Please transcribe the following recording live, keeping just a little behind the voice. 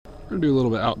We're gonna do a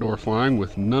little bit outdoor flying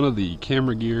with none of the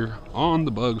camera gear on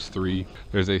the Bugs 3.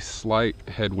 There's a slight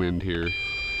headwind here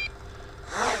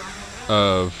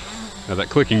of, now that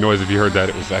clicking noise, if you heard that,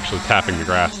 it was actually tapping the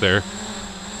grass there.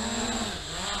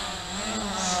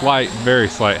 Slight, very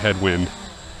slight headwind,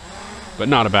 but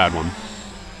not a bad one.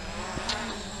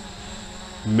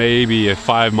 Maybe a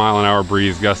 5-mile-an-hour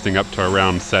breeze gusting up to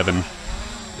around 7,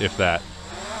 if that.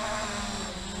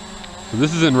 So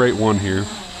this is in rate 1 here.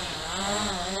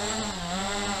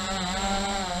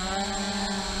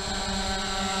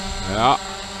 Yeah.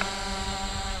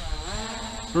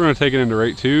 So we're going to take it into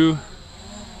rate 2.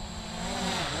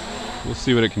 We'll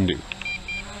see what it can do.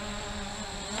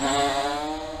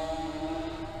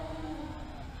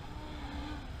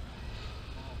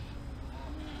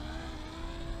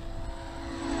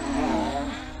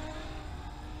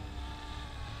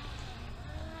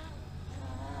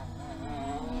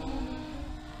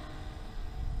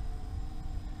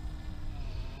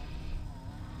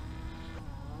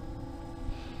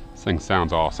 This thing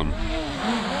sounds awesome.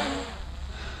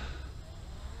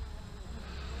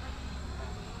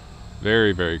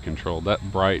 Very, very controlled. That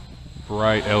bright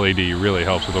LED really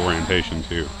helps with orientation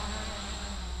too.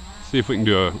 See if we can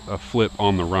do a flip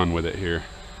on the run with it here.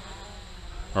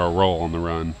 Or a roll on the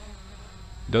run.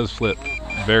 It does flip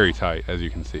very tight, as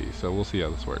you can see, so we'll see how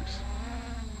this works.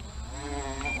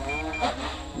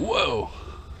 Whoa!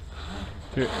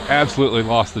 It absolutely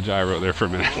lost the gyro there for a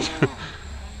minute.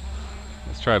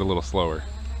 Let's try it a little slower.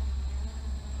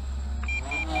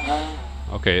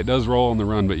 Okay, it does roll on the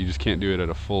run, but you just can't do it at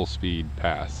a full speed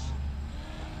pass.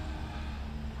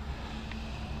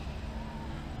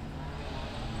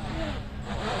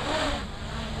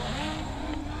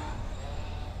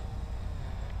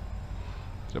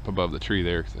 It's up above the tree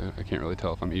there, because I can't really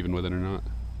tell if I'm even with it or not.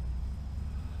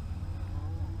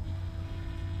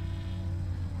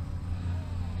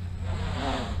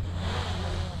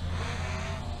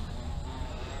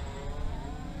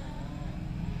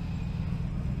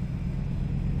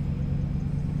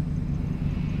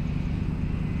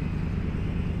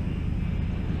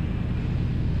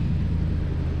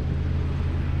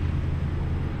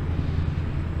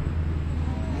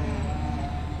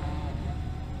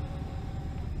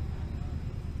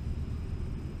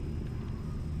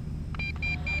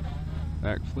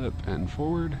 Back flip and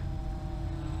forward.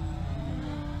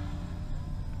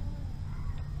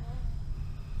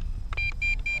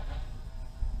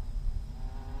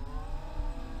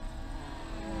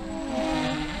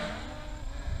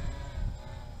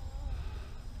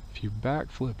 If you back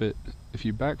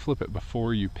flip it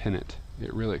before you pin it,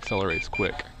 it really accelerates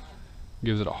quick.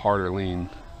 Gives it a harder lean.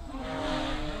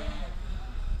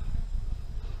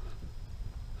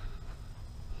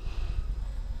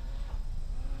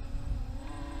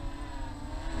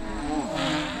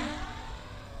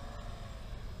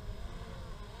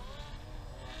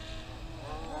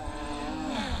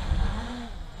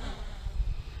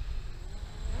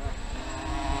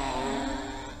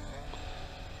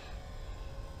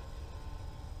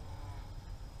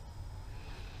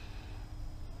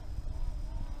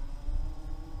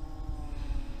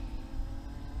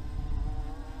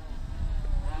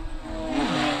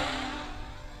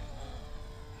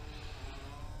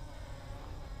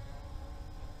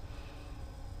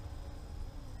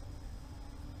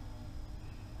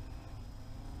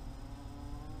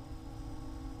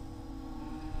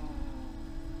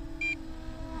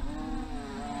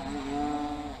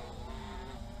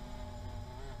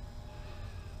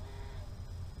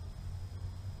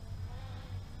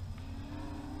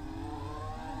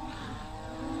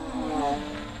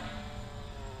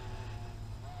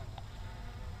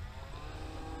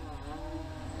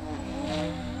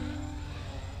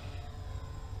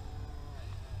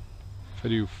 If I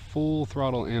do full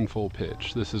throttle and full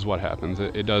pitch, this is what happens.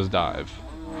 It does dive.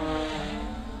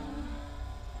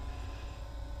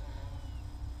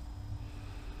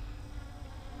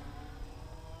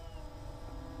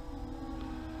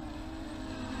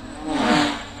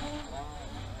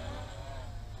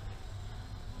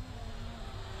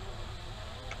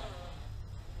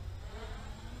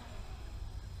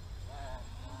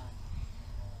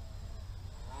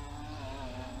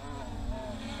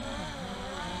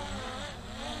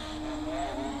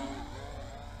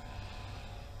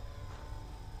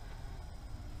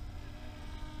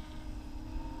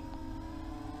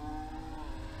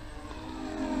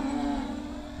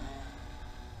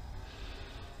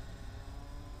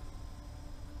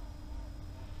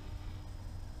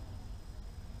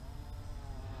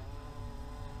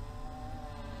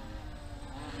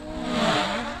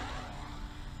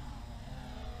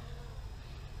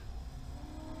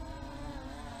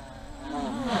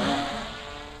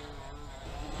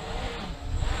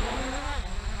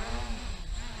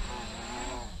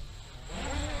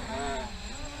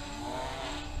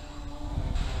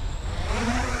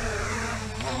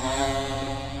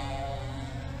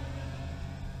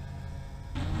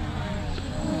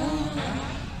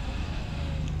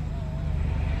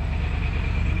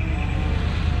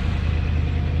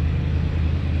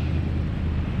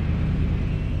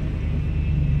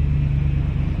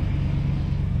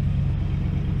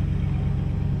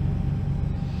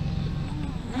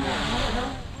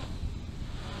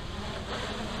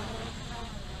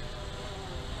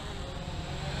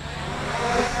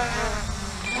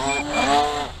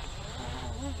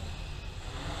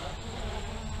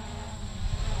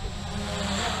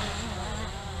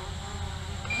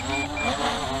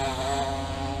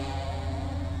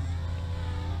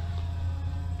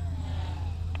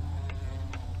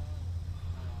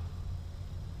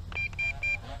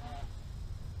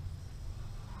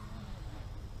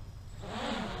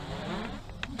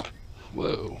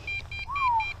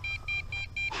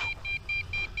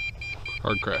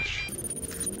 Hard crash.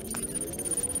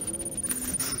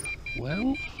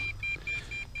 Well,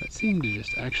 that seemed to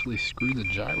just actually screw the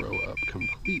gyro up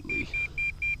completely.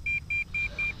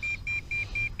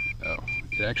 Oh,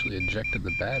 it actually ejected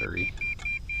the battery.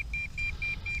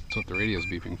 That's what the radio's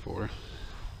beeping for.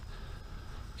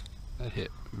 That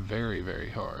hit very, very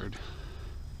hard.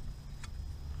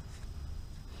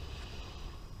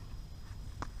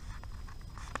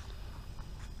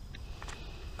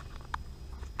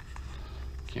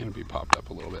 Canopy popped up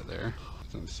a little bit there.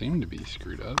 Doesn't seem to be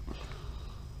screwed up.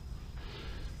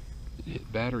 It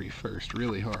hit battery first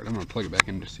really hard. I'm gonna plug it back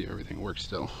in to see if everything works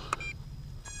still.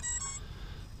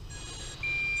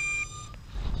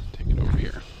 Take it over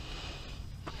here.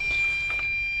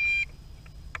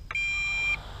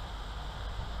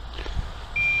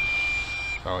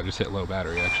 Oh, I just hit low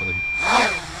battery actually.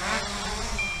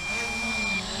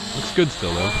 Looks good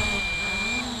still though.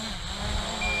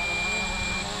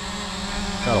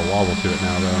 Got a wobble to it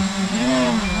now though.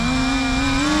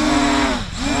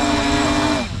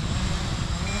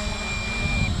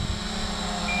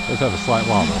 Does have a slight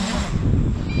wobble.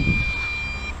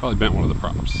 Probably bent one of the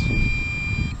props.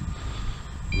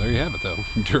 Well, there you have it though.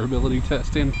 Durability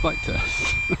test and flight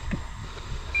test.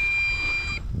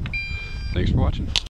 Thanks for watching.